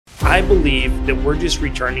I believe that we're just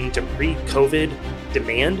returning to pre-COVID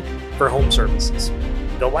demand for home services.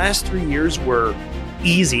 The last 3 years were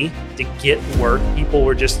easy to get work. People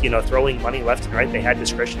were just, throwing money left and right. They had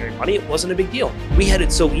discretionary money. It wasn't a big deal. We had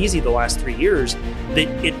it so easy the last 3 years that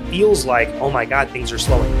it feels like, oh my God, things are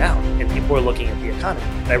slowing down and people are looking at the economy.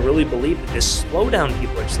 I really believe that this slowdown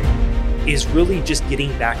people are seeing is really just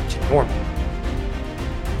getting back to normal.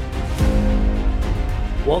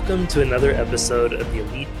 Welcome to another episode of the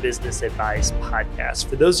Elite Business Advice Podcast.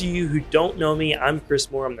 For those of you who don't know me, I'm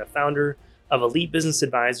Chris Moore. I'm the founder of Elite Business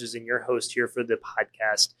Advisors and your host here for the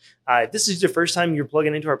podcast. If this is your first time you're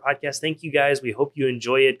plugging into our podcast, thank you guys. We hope you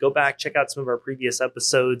enjoy it. Go back, check out some of our previous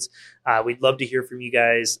episodes. We'd love to hear from you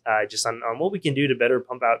guys just on what we can do to better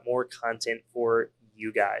pump out more content for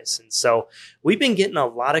you guys. And so we've been getting a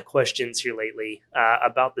lot of questions here lately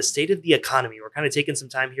about the state of the economy. We're kind of taking some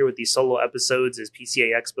time here with these solo episodes as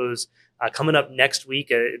PCA Expos coming up next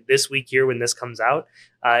week, this week here when this comes out.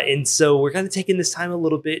 And so we're kind of taking this time a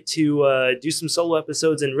little bit to do some solo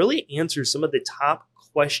episodes and really answer some of the top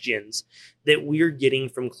questions that we're getting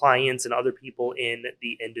from clients and other people in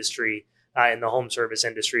the industry, in the home service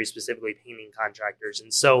industry, specifically painting contractors.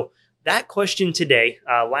 And so that question today,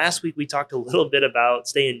 last week we talked a little bit about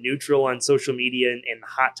staying neutral on social media and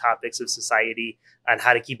hot topics of society and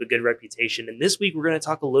how to keep a good reputation. And this week we're going to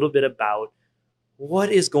talk a little bit about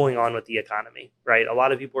what is going on with the economy, right? A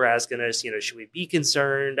lot of people are asking us, should we be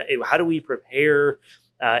concerned? How do we prepare?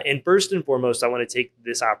 And first and foremost, I want to take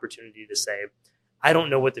this opportunity to say, I don't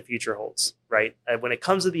know what the future holds, right? When it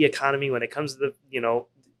comes to the economy, when it comes to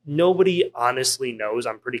nobody honestly knows.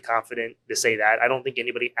 I'm pretty confident to say that. I don't think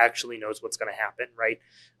anybody actually knows what's going to happen, right?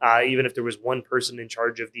 Even if there was one person in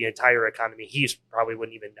charge of the entire economy, he probably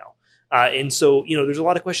wouldn't even know. And so, there's a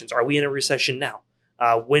lot of questions. Are we in a recession now?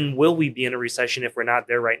 When will we be in a recession if we're not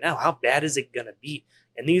there right now? How bad is it going to be?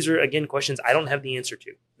 And these are, again, questions I don't have the answer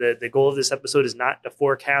to. The goal of this episode is not to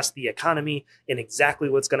forecast the economy and exactly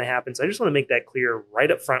what's going to happen. So I just want to make that clear right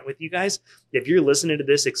up front with you guys. If you're listening to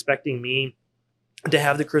this expecting me to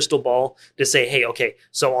have the crystal ball to say, hey, okay,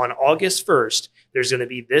 so on August 1st, there's going to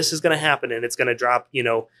be, this is going to happen and it's going to drop,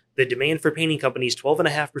 the demand for painting companies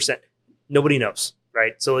 12.5%. Nobody knows,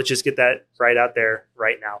 right? So let's just get that right out there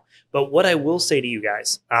right now. But what I will say to you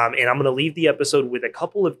guys, and I'm going to leave the episode with a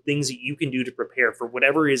couple of things that you can do to prepare for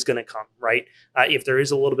whatever is going to come, right? If there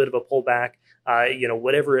is a little bit of a pullback,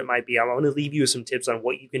 whatever it might be, I'm going to leave you some tips on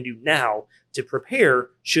what you can do now to prepare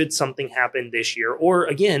should something happen this year. Or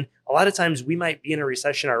again, a lot of times we might be in a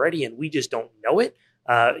recession already and we just don't know it,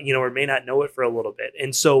 or may not know it for a little bit.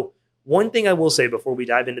 And so one thing I will say before we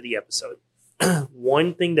dive into the episode,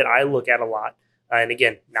 one thing that I look at a lot, and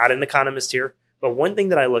again, not an economist here, but one thing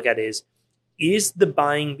that I look at is the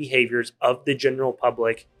buying behaviors of the general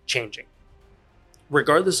public changing?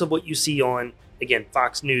 Regardless of what you see on, again,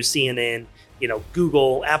 Fox News, CNN,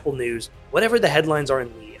 Google, Apple News, whatever the headlines are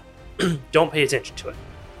in media, don't pay attention to it.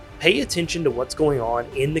 Pay attention to what's going on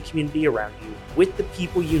in the community around you with the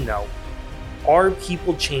people you know. Are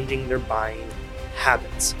people changing their buying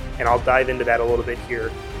habits? And I'll dive into that a little bit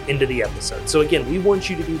here into the episode. So again, we want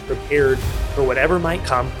you to be prepared for whatever might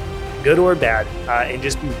come, good or bad, and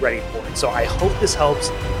just be ready for it. So I hope this helps.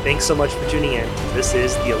 Thanks so much for tuning in. This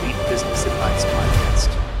is the Elite Business Advice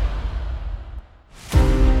Podcast.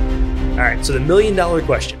 All right, so the $1 million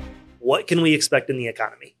question, what can we expect in the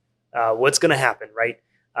economy? What's going to happen, right?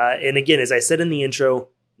 And again, as I said in the intro,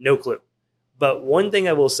 no clue. But one thing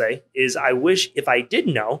I will say is I wish if I did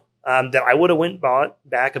know that I would have bought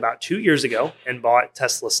back about 2 years ago and bought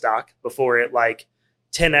Tesla stock before it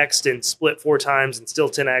 10x'd and split 4 times and still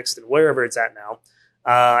 10x'd and wherever it's at now.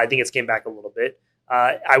 I think it's came back a little bit.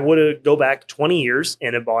 I would have go back 20 years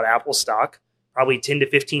and have bought Apple stock, probably 10 to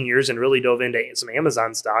 15 years and really dove into some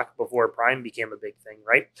Amazon stock before Prime became a big thing,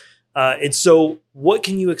 right? And so what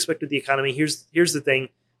can you expect with the economy? Here's the thing.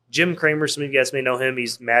 Jim Cramer, some of you guys may know him.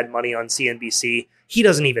 He's Mad Money on CNBC. He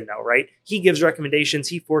doesn't even know, right? He gives recommendations.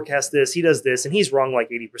 He forecasts this. He does this, and he's wrong like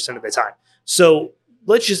 80% of the time. So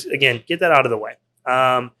let's just, again, get that out of the way.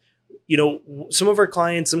 Some of our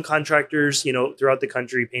clients, some contractors, throughout the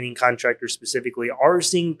country, painting contractors specifically, are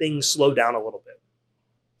seeing things slow down a little bit.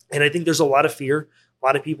 And I think there's a lot of fear. A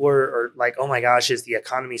lot of people are like, oh my gosh, is the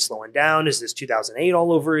economy slowing down? Is this 2008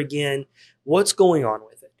 all over again? What's going on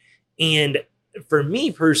with it? And for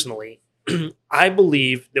me personally, I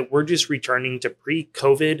believe that we're just returning to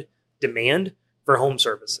pre-COVID demand for home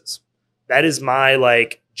services. That is my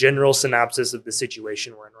general synopsis of the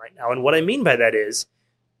situation we're in right now. And what I mean by that is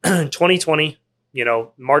 2020,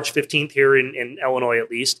 March 15th here in Illinois, at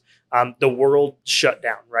least, the world shut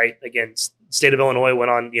down, right? Again, state of Illinois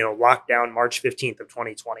went on, lockdown March 15th of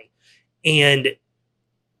 2020. And,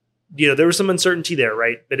 there was some uncertainty there,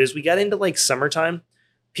 right? But as we got into like summertime,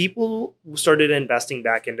 people started investing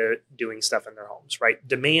back into doing stuff in their homes, right?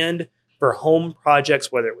 Demand for home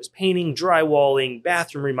projects, whether it was painting, drywalling,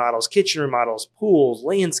 bathroom remodels, kitchen remodels, pools,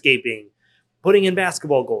 landscaping, putting in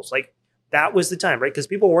basketball goals, like that was the time, right? Because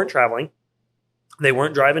people weren't traveling. They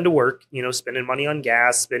weren't driving to work, spending money on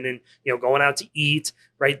gas, going out to eat,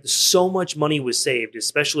 right? So much money was saved,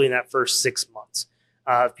 especially in that first 6 months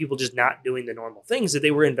of people just not doing the normal things, that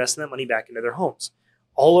they were investing that money back into their homes.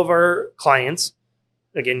 All of our clients,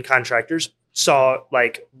 again, contractors, saw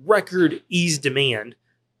like record ease demand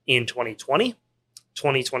in 2020,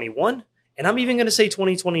 2021, and I'm even going to say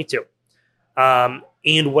 2022.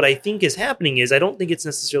 And what I think is happening is I don't think it's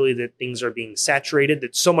necessarily that things are being saturated,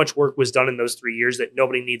 that so much work was done in those 3 years that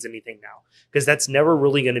nobody needs anything now, because that's never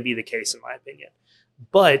really going to be the case, in my opinion.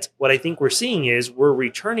 But what I think we're seeing is we're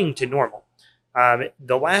returning to normal.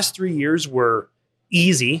 The last 3 years were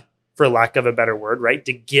easy, for lack of a better word, right?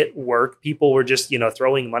 To get work. People were just,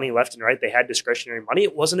 throwing money left and right. They had discretionary money.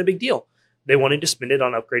 It wasn't a big deal. They wanted to spend it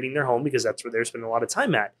on upgrading their home because that's where they're spending a lot of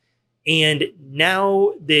time at. And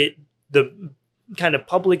now that the kind of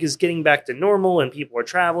public is getting back to normal and people are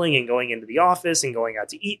traveling and going into the office and going out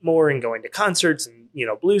to eat more and going to concerts and,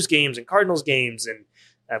 Blues games and Cardinals games. And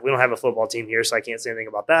we don't have a football team here, so I can't say anything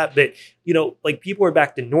about that. But, people are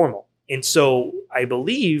back to normal. And so I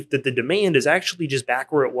believe that the demand is actually just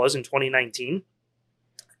back where it was in 2019,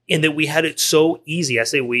 and that we had it so easy. I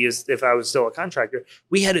say we as if I was still a contractor.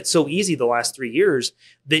 We had it so easy the last 3 years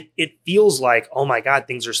that it feels like, oh my God,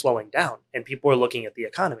 things are slowing down and people are looking at the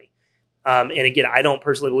economy. And again, I don't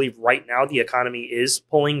personally believe right now the economy is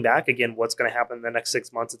pulling back. Again, what's going to happen in the next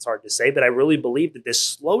 6 months, it's hard to say. But I really believe that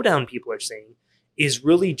this slowdown people are seeing is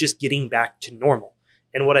really just getting back to normal.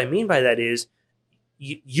 And what I mean by that is,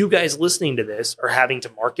 you guys listening to this are having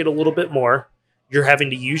to market a little bit more. You're having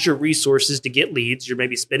to use your resources to get leads. You're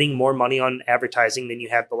maybe spending more money on advertising than you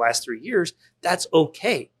have the last 3 years. That's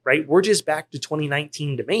okay, right? We're just back to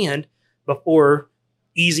 2019 demand before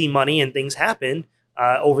easy money and things happened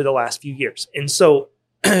over the last few years. And so,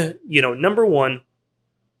 number one,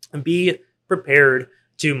 be prepared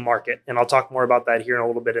to market. And I'll talk more about that here in a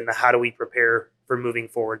little bit, and how do we prepare for moving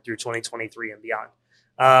forward through 2023 and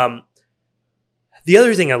beyond. The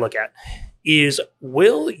other thing I look at is,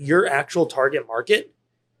 will your actual target market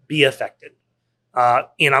be affected?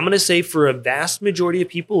 And I'm going to say for a vast majority of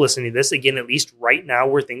people listening to this, again, at least right now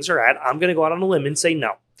where things are at, I'm going to go out on a limb and say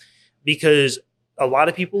no. Because a lot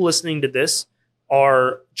of people listening to this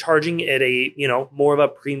are charging at a, more of a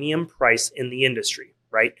premium price in the industry,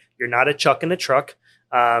 right? You're not a chuck in a truck,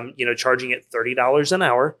 charging at $30 an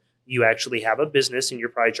hour. You actually have a business and you're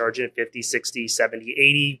probably charging at 50, 60, 70,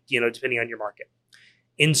 80, depending on your market.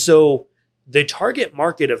 And so the target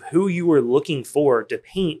market of who you are looking for to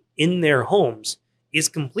paint in their homes is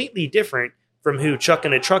completely different from who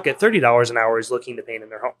chucking a truck at $30 an hour is looking to paint in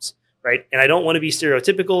their homes, right? And I don't want to be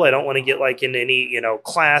stereotypical. I don't want to get like into any,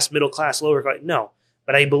 class, middle class, lower class. No,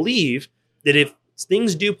 but I believe that if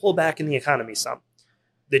things do pull back in the economy some,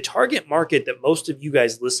 the target market that most of you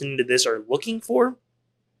guys listening to this are looking for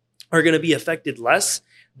are going to be affected less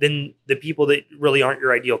than the people that really aren't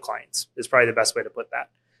your ideal clients, is probably the best way to put that.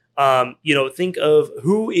 Think of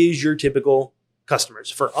who is your typical customers.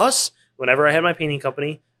 For us, whenever I had my painting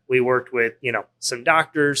company, we worked with, some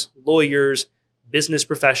doctors, lawyers, business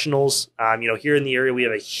professionals. Here in the area, we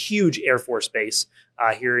have a huge Air Force base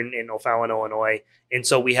here in O'Fallon, Illinois. And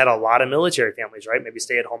so we had a lot of military families, right? Maybe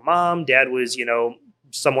stay-at-home mom. Dad was,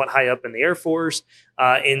 somewhat high up in the Air Force.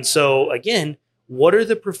 And so, again, what are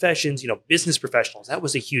the professions, business professionals? That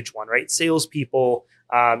was a huge one, right? Salespeople,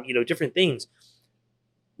 different things.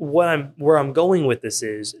 Where I'm going with this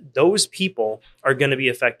is those people are going to be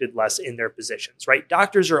affected less in their positions, right?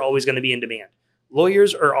 Doctors are always going to be in demand.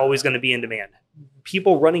 Lawyers are always going to be in demand.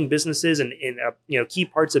 People running businesses and key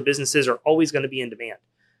parts of businesses are always going to be in demand.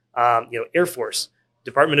 Air Force,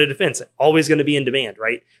 Department of Defense, always going to be in demand,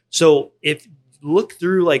 right? So if look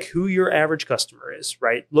through like who your average customer is,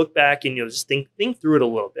 right? Look back and just think through it a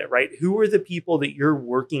little bit, right? Who are the people that you're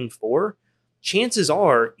working for? Chances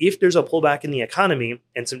are, if there's a pullback in the economy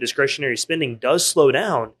and some discretionary spending does slow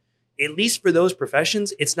down, at least for those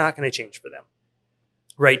professions, it's not going to change for them,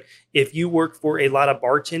 right? If you work for a lot of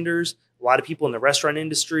bartenders, a lot of people in the restaurant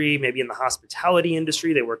industry, maybe in the hospitality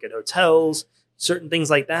industry, they work at hotels, certain things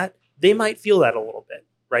like that, they might feel that a little bit,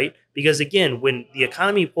 right? Because again, when the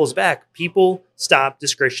economy pulls back, people stop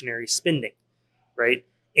discretionary spending, right?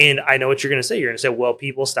 And I know what you're going to say. You're going to say, well,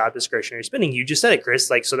 people stop discretionary spending. You just said it, Chris.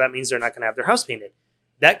 So that means they're not going to have their house painted.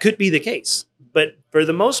 That could be the case. But for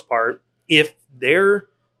the most part, if their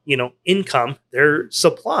income, their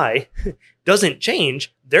supply doesn't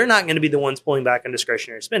change, they're not going to be the ones pulling back on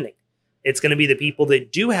discretionary spending. It's going to be the people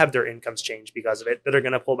that do have their incomes change because of it that are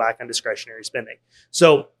going to pull back on discretionary spending.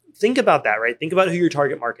 So think about that, right? Think about who your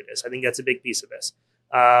target market is. I think that's a big piece of this.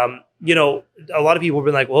 A lot of people have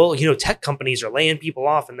been like, well, tech companies are laying people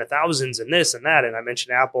off in the thousands and this and that. And I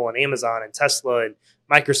mentioned Apple and Amazon and Tesla and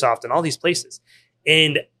Microsoft and all these places.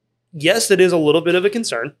 And yes, it is a little bit of a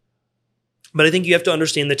concern, but I think you have to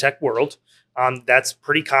understand the tech world. That's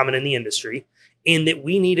pretty common in the industry. And that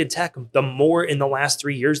we needed tech the more in the last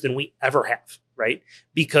 3 years than we ever have, right?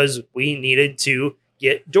 Because we needed to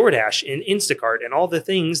get DoorDash and Instacart and all the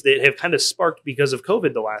things that have kind of sparked because of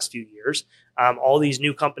COVID the last few years. All these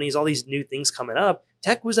new companies, all these new things coming up.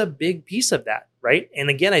 Tech was a big piece of that, right? And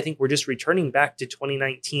again, I think we're just returning back to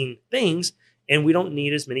 2019 things, and we don't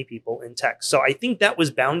need as many people in tech. So I think that was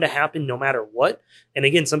bound to happen no matter what. And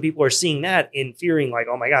again, some people are seeing that and fearing like,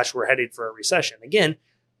 oh my gosh, we're headed for a recession. Again,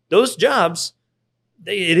 those jobs,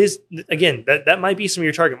 it is, again, that might be some of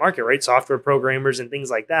your target market, right? Software programmers and things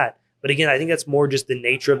like that. But again, I think that's more just the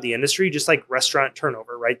nature of the industry, just like restaurant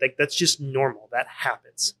turnover, right? Like that's just normal. That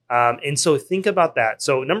happens. And so think about that.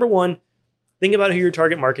 So number one, think about who your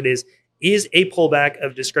target market is. Is a pullback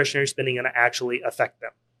of discretionary spending going to actually affect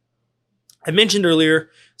them? I mentioned earlier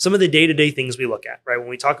some of the day-to-day things we look at, right? When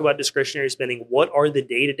we talk about discretionary spending, what are the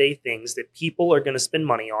day-to-day things that people are going to spend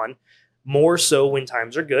money on more so when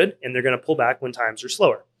times are good, and they're going to pull back when times are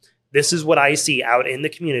slower? This is what I see out in the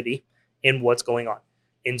community and what's going on.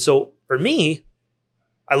 And so for me,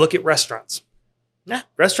 I look at restaurants.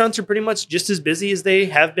 Restaurants are pretty much just as busy as they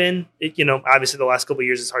have been. Obviously the last couple of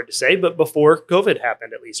years is hard to say, but before COVID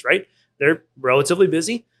happened at least, right? They're relatively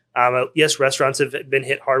busy. Yes, restaurants have been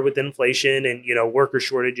hit hard with inflation and, worker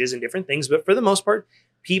shortages and different things. But for the most part,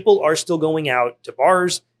 people are still going out to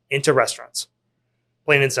bars and to restaurants.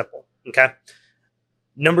 Plain and simple. Okay.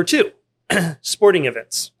 Number two, sporting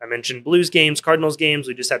events. I mentioned Blues games, Cardinals games.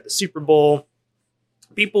 We just had the Super Bowl.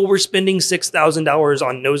 People were spending $6,000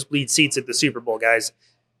 on nosebleed seats at the Super Bowl, guys.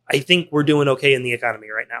 I think we're doing okay in the economy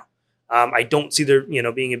right now. I don't see there,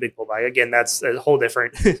 being a big pullback. Again, that's a whole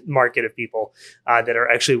different market of people that are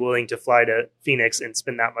actually willing to fly to Phoenix and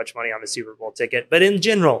spend that much money on a Super Bowl ticket. But in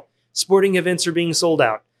general, sporting events are being sold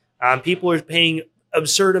out. People are paying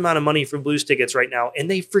absurd amount of money for Blues tickets right now,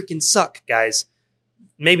 and they freaking suck, guys.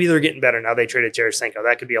 Maybe they're getting better now they traded Tarasenko.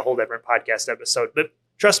 That could be a whole different podcast episode. But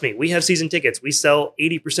trust me, we have season tickets. We sell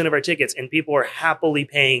 80% of our tickets, and people are happily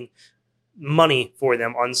paying money for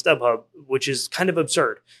them on StubHub, which is kind of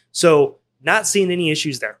absurd. So not seeing any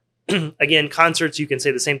issues there. Again, concerts, you can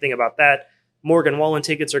say the same thing about that. Morgan Wallen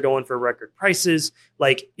tickets are going for record prices.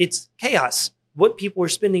 Like, it's chaos. What people are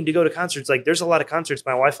spending to go to concerts. Like, there's a lot of concerts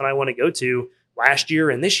my wife and I want to go to last year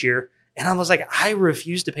and this year. And I was like, I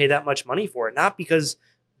refuse to pay that much money for it. Not because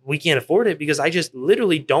we can't afford it, because I just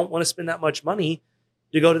literally don't want to spend that much money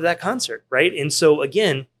to go to that concert, right? And so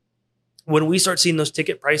again, when we start seeing those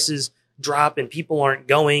ticket prices drop and people aren't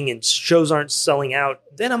going and shows aren't selling out,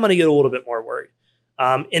 then I'm going to get a little bit more worried.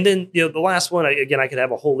 And then, the last one, again, I could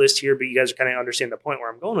have a whole list here, but you guys kind of understand the point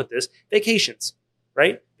where I'm going with this. Vacations,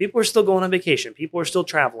 right? People are still going on vacation. People are still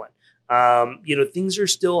traveling. Things are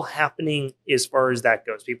still happening as far as that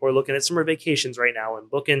goes. People are looking at summer vacations right now and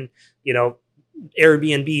booking,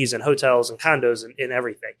 Airbnbs and hotels and condos and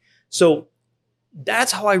everything. So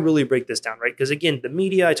that's how I really break this down, right? Because again, the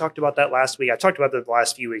media, I talked about that last week. I talked about that the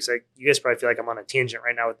last few weeks. You guys probably feel like I'm on a tangent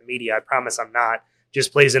right now with the media. I promise I'm not.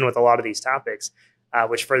 Just plays in with a lot of these topics,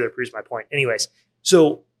 which further proves my point. Anyways,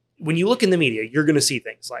 so when you look in the media, you're going to see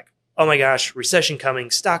things like, oh my gosh, recession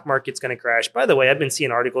coming, stock market's going to crash. By the way, I've been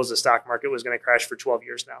seeing articles the stock market was going to crash for 12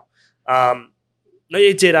 years now.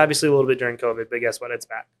 It did obviously a little bit during COVID, but guess what? It's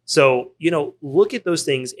back. So, look at those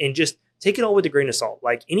things and just take it all with a grain of salt.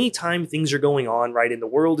 Like, anytime things are going on, right, and the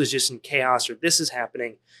world is just in chaos or this is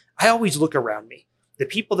happening, I always look around me. The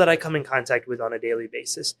people that I come in contact with on a daily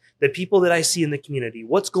basis, the people that I see in the community,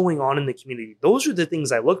 what's going on in the community, those are the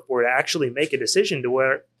things I look for to actually make a decision to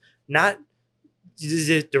where not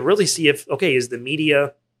to really see if, okay, is the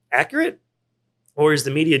media accurate? Or is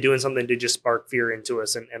the media doing something to just spark fear into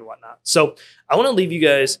us and whatnot? So I want to leave you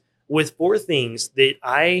guys with 4 things that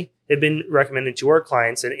I have been recommending to our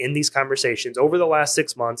clients and in these conversations over the last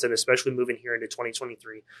 6 months, and especially moving here into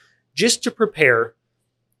 2023, just to prepare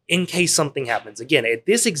in case something happens. Again, at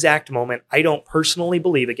this exact moment, I don't personally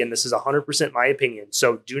believe, again, this is 100% my opinion.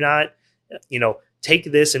 So do not,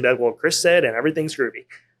 take this and be like, well, Chris said, and everything's groovy.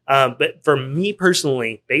 But for me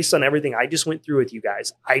personally, based on everything I just went through with you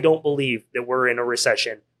guys, I don't believe that we're in a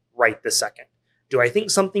recession right this second. Do I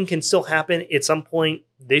think something can still happen at some point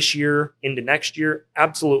this year into next year?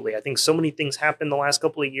 Absolutely. I think so many things happened the last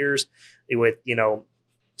couple of years with,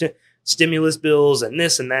 stimulus bills and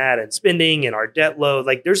this and that and spending and our debt load.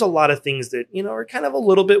 Like there's a lot of things that, are kind of a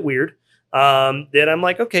little bit weird that I'm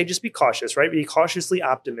like, okay, just be cautious, right? Be cautiously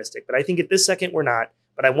optimistic. But I think at this second we're not.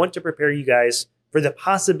 But I want to prepare you guys for the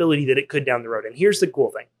possibility that it could down the road. And here's the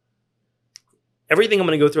cool thing. Everything I'm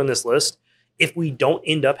going to go through on this list, if we don't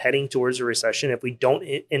end up heading towards a recession, if we don't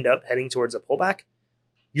end up heading towards a pullback,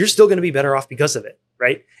 you're still going to be better off because of it,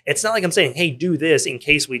 right? It's not like I'm saying, hey, do this in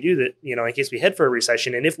case we do that, in case we head for a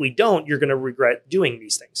recession. And if we don't, you're going to regret doing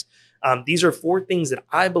these things. These are 4 things that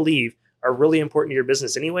I believe are really important to your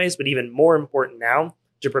business anyways, but even more important now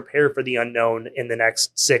to prepare for the unknown in the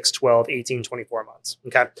next 6, 12, 18, 24 months.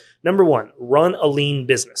 Okay. Number 1, run a lean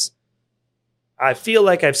business. I feel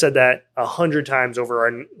like I've said that 100 times over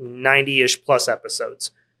our 90-ish plus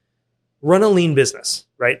episodes. Run a lean business,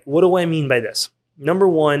 right? What do I mean by this? Number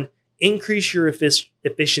 1, increase your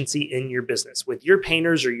efficiency in your business with your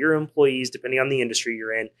painters or your employees, depending on the industry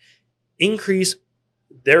you're in. Increase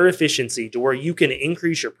their efficiency to where you can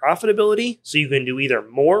increase your profitability so you can do either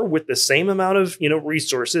more with the same amount of,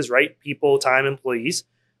 resources, right? People, time, employees,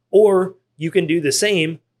 or you can do the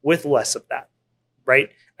same with less of that, right?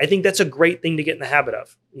 I think that's a great thing to get in the habit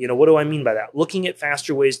of. What do I mean by that? Looking at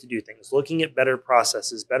faster ways to do things, looking at better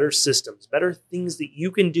processes, better systems, better things that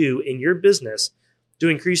you can do in your business to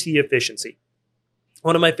increase the efficiency.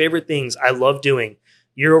 One of my favorite things I love doing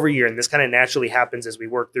year over year, and this kind of naturally happens as we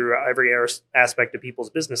work through every aspect of people's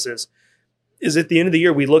businesses, is at the end of the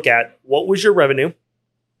year, we look at what was your revenue,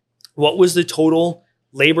 what was the total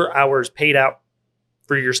labor hours paid out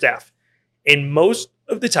for your staff. And most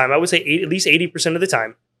of the time, I would say at least 80% of the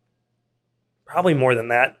time, probably more than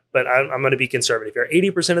that, but I'm going to be conservative here.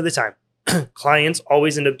 80% of the time, clients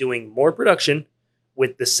always end up doing more production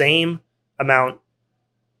with the same amount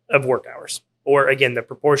of work hours. Or again, the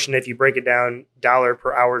proportion, if you break it down, dollar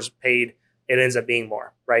per hours paid, it ends up being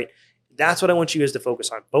more, right? That's what I want you guys to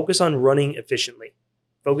focus on. Focus on running efficiently.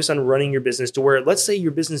 Focus on running your business to where, let's say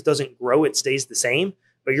your business doesn't grow, it stays the same,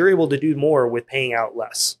 but you're able to do more with paying out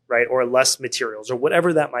less, right? Or less materials or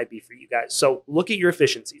whatever that might be for you guys. So look at your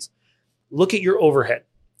efficiencies. Look at your overhead.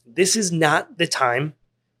 This is not the time,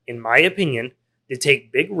 in my opinion, to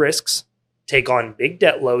take big risks, take on big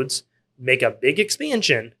debt loads, make a big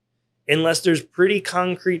expansion, unless there's pretty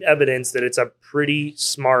concrete evidence that it's a pretty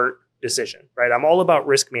smart decision, right? I'm all about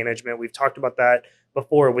risk management. We've talked about that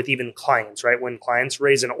before with even clients, right? When clients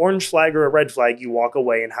raise an orange flag or a red flag, you walk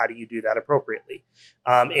away, and how do you do that appropriately?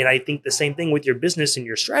 And I think the same thing with your business and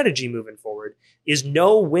your strategy moving forward is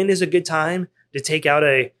know when is a good time to take out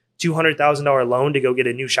a $200,000 loan to go get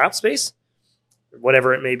a new shop space,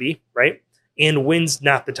 whatever it may be, right? And when's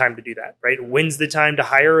not the time to do that, right? When's the time to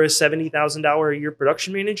hire a $70,000 a year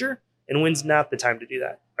production manager, and when's not the time to do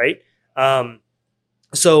that, right?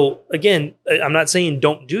 So again, I'm not saying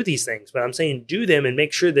don't do these things, but I'm saying do them and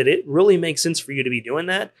make sure that it really makes sense for you to be doing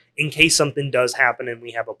that in case something does happen and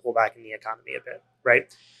we have a pullback in the economy a bit,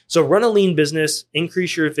 right? So run a lean business,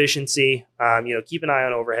 increase your efficiency, keep an eye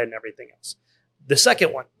on overhead and everything else. The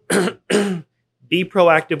second one, be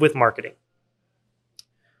proactive with marketing.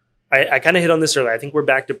 I kind of hit on this earlier. I think we're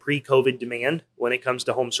back to pre-COVID demand when it comes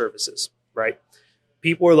to home services, right?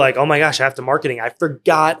 People are like, oh my gosh, I have to marketing. I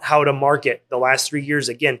forgot how to market. The last 3 years,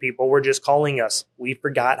 again, people were just calling us. We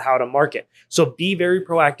forgot how to market. So be very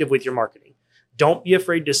proactive with your marketing. Don't be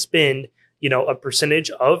afraid to spend, a percentage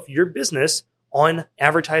of your business on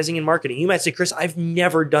advertising and marketing. You might say, Chris, I've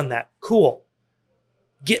never done that. Cool.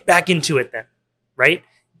 Get back into it then, right?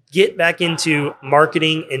 Get back into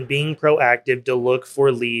marketing and being proactive to look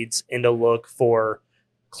for leads and to look for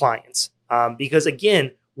clients. Because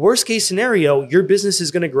again, worst case scenario, your business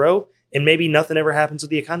is going to grow and maybe nothing ever happens with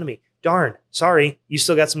the economy. Darn, sorry, you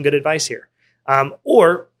still got some good advice here.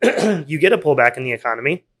 Or you get a pullback in the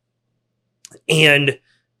economy and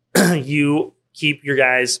you keep your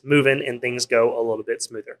guys moving and things go a little bit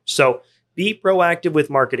smoother. So be proactive with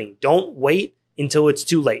marketing. Don't wait until it's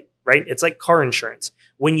too late, right? It's like car insurance.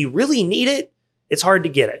 When you really need it, it's hard to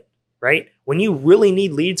get it, right? When you really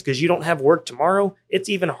need leads because you don't have work tomorrow, it's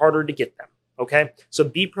even harder to get them. Okay. So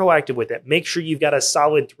be proactive with it. Make sure you've got a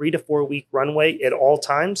solid 3 to 4 week runway at all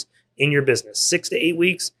times in your business. 6 to 8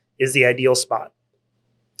 weeks is the ideal spot.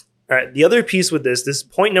 All right. The other piece with this is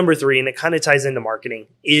point number 3, and it kind of ties into marketing,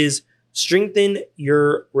 is strengthen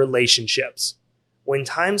your relationships. When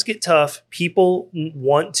times get tough, people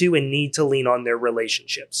want to and need to lean on their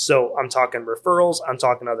relationships. So I'm talking referrals. I'm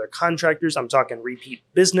talking other contractors. I'm talking repeat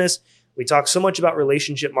business. We talk so much about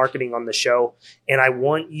relationship marketing on the show, and I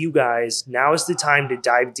want you guys, now is the time to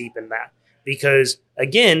dive deep in that. Because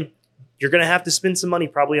again, you're going to have to spend some money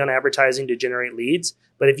probably on advertising to generate leads.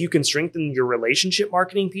 But if you can strengthen your relationship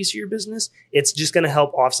marketing piece of your business, it's just going to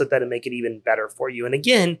help offset that and make it even better for you. And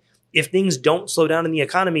again, if things don't slow down in the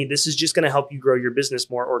economy, this is just going to help you grow your business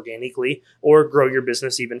more organically or grow your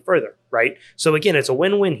business even further, right? So again, it's a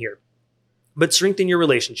win-win here. But strengthen your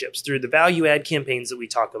relationships through the value add campaigns that we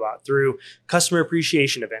talk about, through customer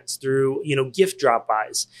appreciation events, through gift drop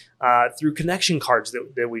buys, through connection cards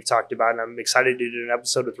that we've talked about. And I'm excited to do an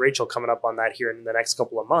episode with Rachel coming up on that here in the next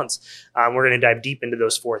couple of months. We're going to dive deep into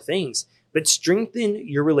those 4 things. But strengthen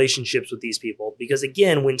your relationships with these people, because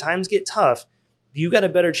again, when times get tough, you got a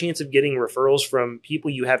better chance of getting referrals from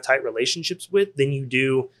people you have tight relationships with than you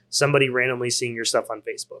do somebody randomly seeing your stuff on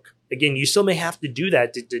Facebook. Again, you still may have to do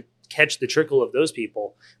that to catch the trickle of those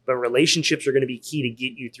people, but relationships are going to be key to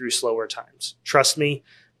get you through slower times. Trust me,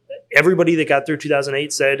 everybody that got through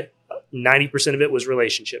 2008 said 90% of it was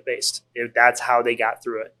relationship based. That's how they got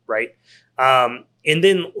through it, right? And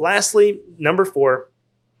then lastly, number 4,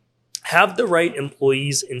 have the right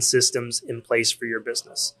employees and systems in place for your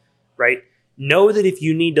business, right? Know that if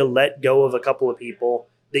you need to let go of a couple of people,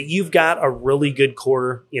 that you've got a really good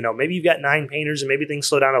core. Maybe you've got 9 painters and maybe things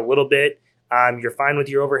slow down a little bit. You're fine with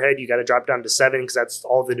your overhead. You got to drop down to 7 because that's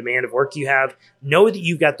all the demand of work you have. Know that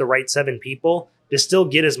you've got the right 7 people to still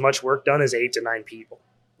get as much work done as 8 to 9 people,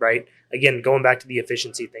 right? Again, going back to the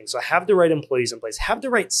efficiency thing. So have the right employees in place. Have the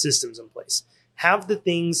right systems in place. Have the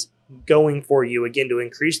things going for you, again, to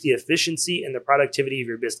increase the efficiency and the productivity of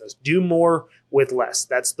your business. Do more with less.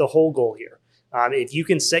 That's the whole goal here. If you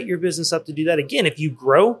can set your business up to do that, again, if you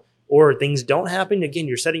grow or things don't happen, again,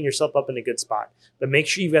 you're setting yourself up in a good spot. But make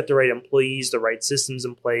sure you've got the right employees, the right systems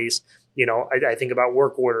in place. I think about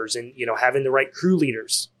work orders and, having the right crew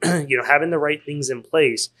leaders, having the right things in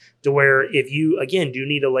place to where if you, again, do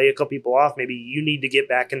need to lay a couple people off, maybe you need to get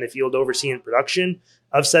back in the field overseeing production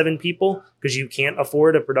of 7 people because you can't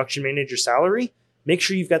afford a production manager salary. Make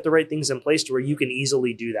sure you've got the right things in place to where you can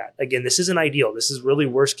easily do that. Again, this isn't ideal. This is really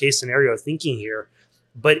worst case scenario thinking here.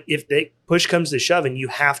 But if the push comes to shove and you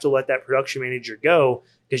have to let that production manager go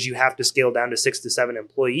because you have to scale down to 6 to 7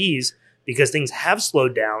 employees because things have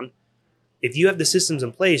slowed down, if you have the systems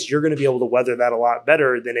in place, you're going to be able to weather that a lot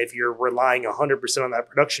better than if you're relying 100% on that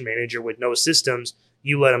production manager with no systems.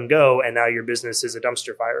 You let them go and now your business is a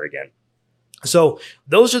dumpster fire again. So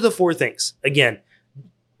those are the 4 things. Again,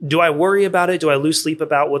 do I worry about it? Do I lose sleep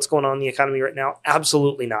about what's going on in the economy right now?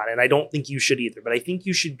 Absolutely not. And I don't think you should either. But I think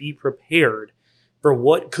you should be prepared for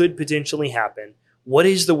what could potentially happen. What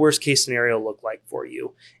does the worst case scenario look like for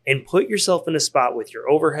you? And put yourself in a spot with your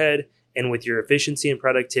overhead and with your efficiency and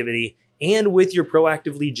productivity and with your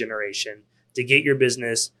proactive lead generation to get your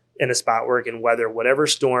business in a spot where it can weather whatever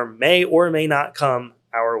storm may or may not come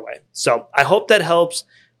our way. So I hope that helps.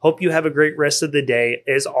 Hope you have a great rest of the day.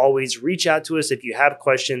 As always, reach out to us if you have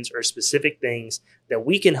questions or specific things that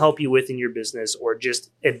we can help you with in your business or just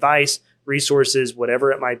advice, resources,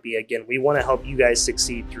 whatever it might be. Again, we want to help you guys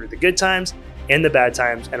succeed through the good times and the bad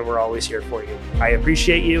times, and we're always here for you. I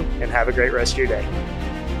appreciate you and have a great rest of your day.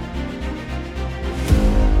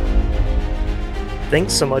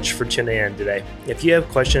 Thanks so much for tuning in today. If you have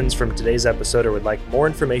questions from today's episode or would like more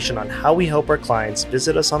information on how we help our clients,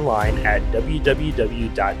 visit us online at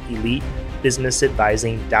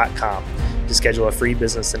www.elitebusinessadvising.com to schedule a free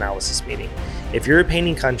business analysis meeting. If you're a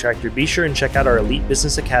painting contractor, be sure and check out our Elite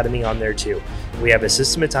Business Academy on there too. We have a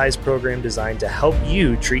systematized program designed to help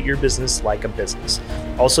you treat your business like a business.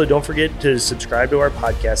 Also, don't forget to subscribe to our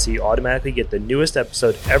podcast so you automatically get the newest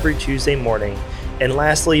episode every Tuesday morning. And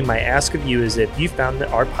lastly, my ask of you is if you found that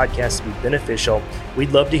our podcast to be beneficial,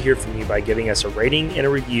 we'd love to hear from you by giving us a rating and a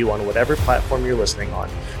review on whatever platform you're listening on.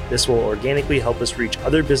 This will organically help us reach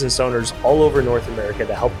other business owners all over North America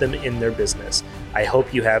to help them in their business. I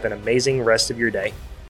hope you have an amazing rest of your day.